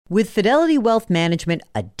With Fidelity Wealth Management,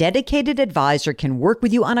 a dedicated advisor can work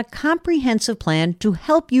with you on a comprehensive plan to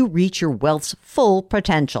help you reach your wealth's full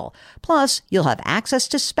potential. Plus, you'll have access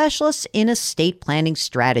to specialists in estate planning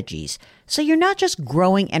strategies. So you're not just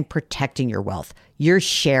growing and protecting your wealth, you're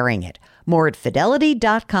sharing it. More at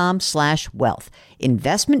fidelity.com/wealth.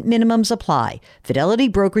 Investment minimums apply. Fidelity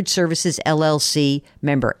Brokerage Services, LLC,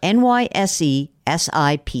 member NYSE,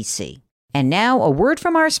 SIPC. And now, a word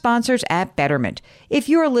from our sponsors at Betterment. If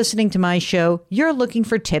you're listening to my show, you're looking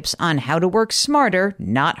for tips on how to work smarter,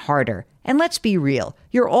 not harder. And let's be real,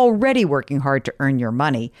 you're already working hard to earn your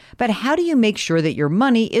money. But how do you make sure that your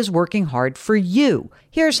money is working hard for you?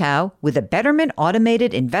 Here's how. With a Betterment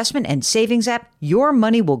automated investment and savings app, your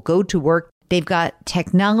money will go to work. They've got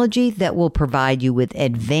technology that will provide you with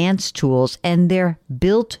advanced tools, and they're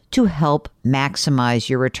built to help maximize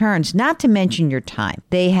your returns, not to mention your time.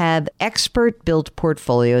 They have expert-built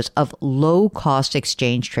portfolios of low-cost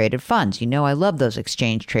exchange-traded funds. You know I love those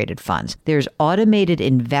exchange-traded funds. There's automated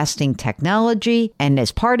investing technology, and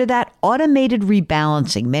as part of that, automated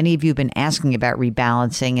rebalancing. Many of you have been asking about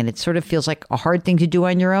rebalancing, and it sort of feels like a hard thing to do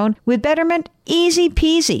on your own. With Betterment, easy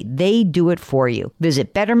peasy. They do it for you.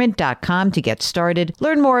 Visit Betterment.com to get started.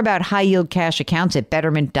 Learn more about high-yield cash accounts at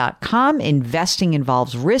Betterment.com. Investing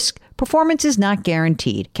involves risk. Performance is not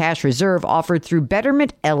guaranteed. Cash reserve offered through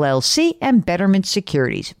Betterment LLC and Betterment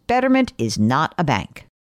Securities. Betterment is not a bank.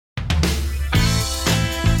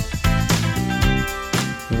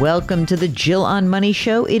 Welcome to the Jill on Money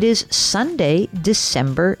Show. It is Sunday,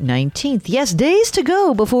 December 19th. Yes, days to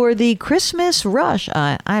go before the Christmas rush.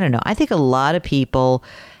 I don't know. I think a lot of people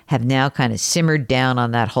have now kind of simmered down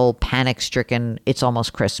on that whole panic-stricken, it's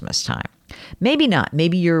almost Christmas time. Maybe not.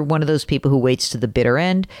 Maybe you're one of those people who waits to the bitter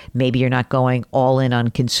end. Maybe you're not going all in on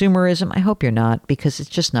consumerism. I hope you're not, because it's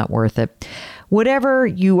just not worth it. Whatever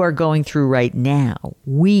you are going through right now,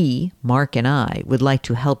 we, Mark and I, would like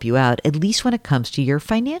to help you out, at least when it comes to your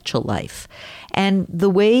financial life. And the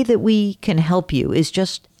way that we can help you is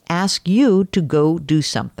just ask you to go do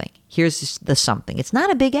something. Here's the something. It's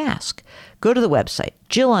not a big ask. Go to the website,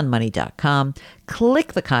 JillOnMoney.com,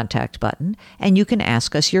 click the contact button, and you can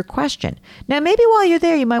ask us your question. Now, maybe while you're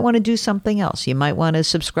there, you might want to do something else. You might want to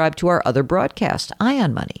subscribe to our other broadcast, Eye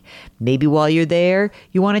on Money. Maybe while you're there,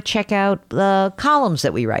 you want to check out the columns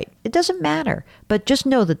that we write. It doesn't matter, but just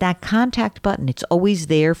know that that contact button, it's always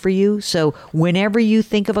there for you. So whenever you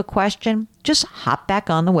think of a question, just hop back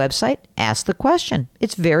on the website, ask the question.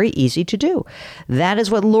 It's very easy to do. That is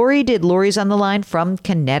what Lori did. Lori's on the line from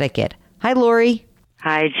Connecticut. Hi, Lori.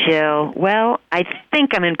 Hi, Jill. Well, I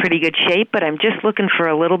think I'm in pretty good shape, but I'm just looking for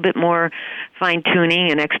a little bit more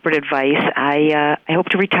fine-tuning and expert advice. I hope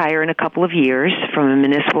to retire in a couple of years from a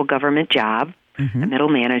municipal government job, a middle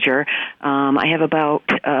manager. I have about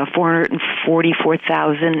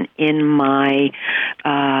 $444,000 in my.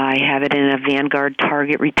 I have it in a Vanguard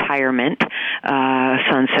Target Retirement,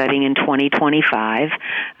 sunsetting in 2025.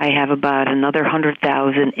 I have about another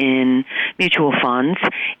 $100,000 in mutual funds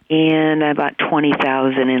and about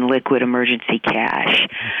 $20,000 in liquid emergency cash.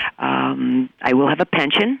 I will have a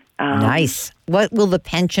pension. Nice. What will the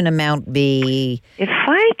pension amount be? If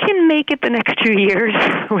I can make it the next 2 years,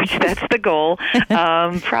 which that's the goal,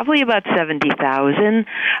 probably about $70,000.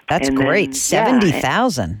 That's great.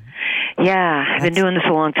 $70,000. Yeah, I've been doing this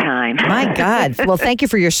a long time. My God. Well, thank you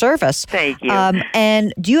for your service. Thank you.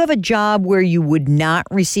 And do you have a job where you would not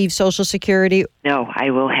receive Social Security? No,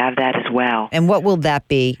 I will have that as well. And what will that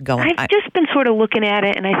be going? I've just been sort of looking at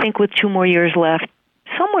it, and I think with 2 more years left,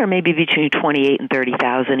 somewhere maybe between $28,000 and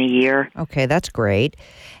 $30,000 a year. Okay, that's great.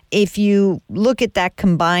 If you look at that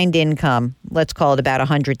combined income, let's call it about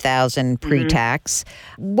 $100,000 pre-tax,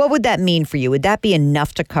 what would that mean for you? Would that be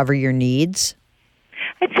enough to cover your needs?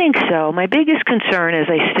 I think so. My biggest concern is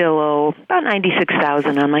I still owe about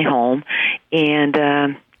 $96,000 on my home, and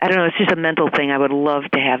I don't know, it's just a mental thing. I would love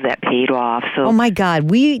to have that paid off. So, oh my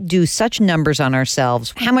God, we do such numbers on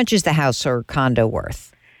ourselves. How much is the house or condo worth?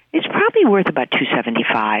 It's probably worth about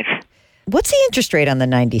 $275,000. What's the interest rate on the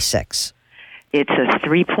 96? It's a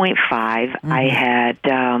 3.5. I had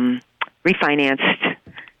refinanced,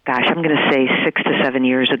 gosh, I'm going to say 6 to 7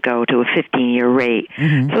 years ago to a 15-year rate.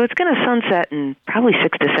 So it's going to sunset in probably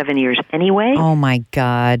 6 to 7 years anyway. Oh, my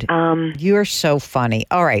God. You're so funny.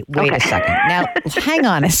 All right, wait a second. Now, hang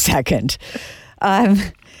on a second.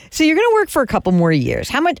 So you're going to work for a couple more years.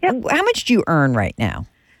 How much do you earn right now?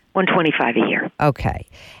 $125 a year. Okay.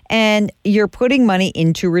 And you're putting money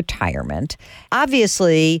into retirement.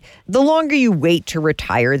 Obviously, the longer you wait to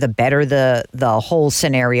retire, the better the whole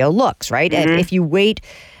scenario looks, right? And if you wait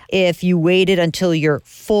If you waited until your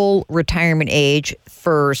full retirement age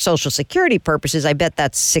for Social Security purposes, I bet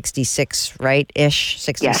that's 66, right? Ish,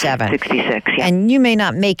 67. Yes, 66, yeah. And you may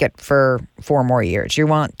not make it for 4 more years. You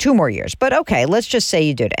want 2 more years. But okay, let's just say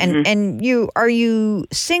you did. And are you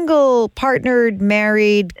single, partnered,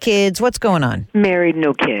 married, kids? What's going on? Married,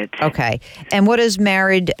 no kids. Okay. And what is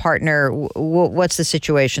married partner? What's the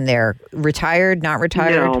situation there? Retired, not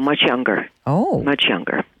retired? No, much younger. Oh. Much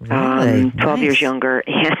younger. Really? 12 years younger,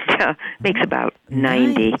 and makes about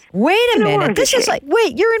 90. Wait a minute. This is shape.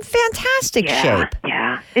 you're in fantastic shape.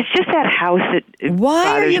 Yeah. It's just that house that Why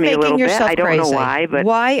are bothers you me a making little yourself bit. I don't crazy? know why, but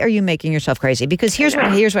why are you making yourself crazy? Because here's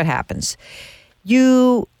what happens.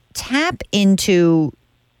 You tap into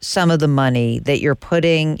some of the money that you're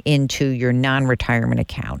putting into your non-retirement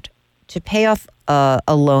account to pay off a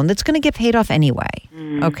loan that's going to get paid off anyway.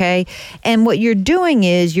 Okay? And what you're doing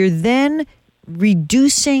is you're then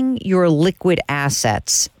reducing your liquid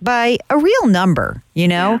assets by a real number,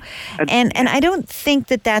 And I don't think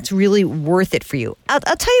that that's really worth it for you. I'll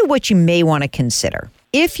tell you what you may want to consider.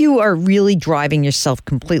 If you are really driving yourself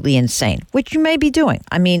completely insane, which you may be doing.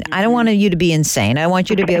 I mean, I don't want you to be insane. I want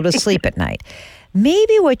you to be able to sleep at night.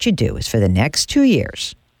 Maybe what you do is for the next 2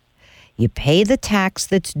 years, you pay the tax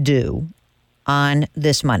that's due on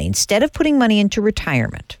this money instead of putting money into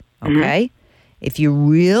retirement. Okay? If you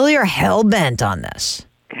really are hell-bent on this,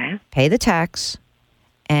 pay the tax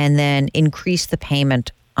and then increase the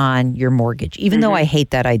payment on your mortgage, even though I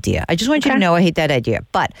hate that idea. I just want you to know I hate that idea.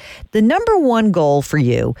 But the number one goal for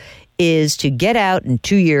you is to get out in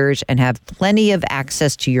 2 years and have plenty of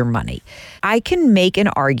access to your money. I can make an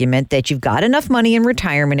argument that you've got enough money in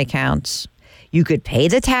retirement accounts. You could pay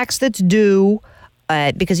the tax that's due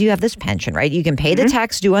because you have this pension, right? You can pay the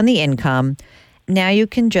tax due on the income. Now you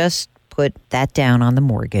can just put that down on the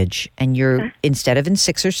mortgage, and you're instead of in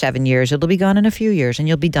 6 or 7 years, it'll be gone in a few years, and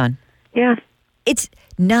you'll be done. Yeah. It's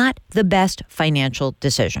not the best financial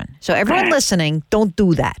decision. So everyone listening, don't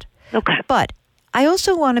do that. Okay. But I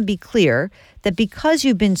also want to be clear that because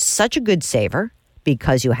you've been such a good saver,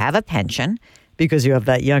 because you have a pension, because you have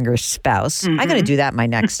that younger spouse, I got to do that my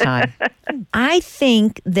next time. I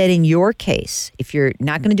think that in your case, if you're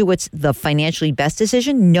not going to do what's the financially best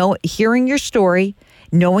decision, hearing your story,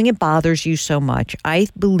 knowing it bothers you so much, I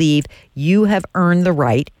believe you have earned the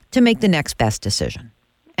right to make the next best decision.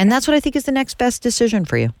 And that's what I think is the next best decision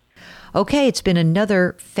for you. Okay, it's been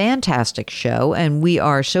another fantastic show, and we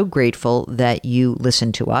are so grateful that you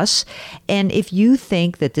listen to us. And if you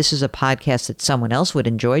think that this is a podcast that someone else would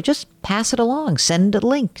enjoy, just pass it along. Send a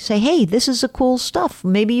link. Say, hey, this is a cool stuff.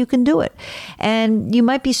 Maybe you can do it. And you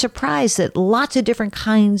might be surprised that lots of different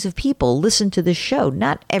kinds of people listen to this show.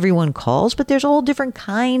 Not everyone calls, but there's all different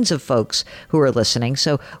kinds of folks who are listening.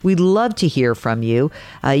 So we'd love to hear from you.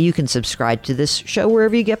 You can subscribe to this show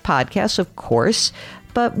wherever you get podcasts, of course.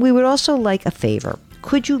 But we would also like a favor.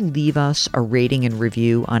 Could you leave us a rating and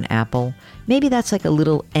review on Apple? Maybe that's like a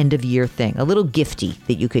little end of year thing, a little gifty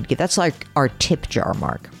that you could give. That's like our tip jar,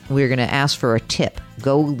 Mark. We're going to ask for a tip.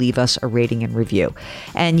 Go leave us a rating and review.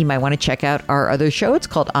 And you might want to check out our other show. It's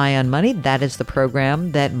called Eye on Money. That is the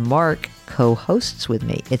program that Mark co-hosts with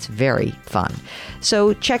me. It's very fun.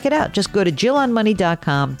 So check it out. Just go to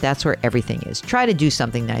JillOnMoney.com. That's where everything is. Try to do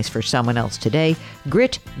something nice for someone else today.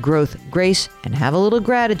 Grit, growth, grace, and have a little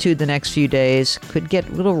gratitude the next few days. Could get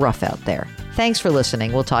a little rough out there. Thanks for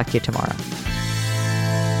listening. We'll talk to you tomorrow.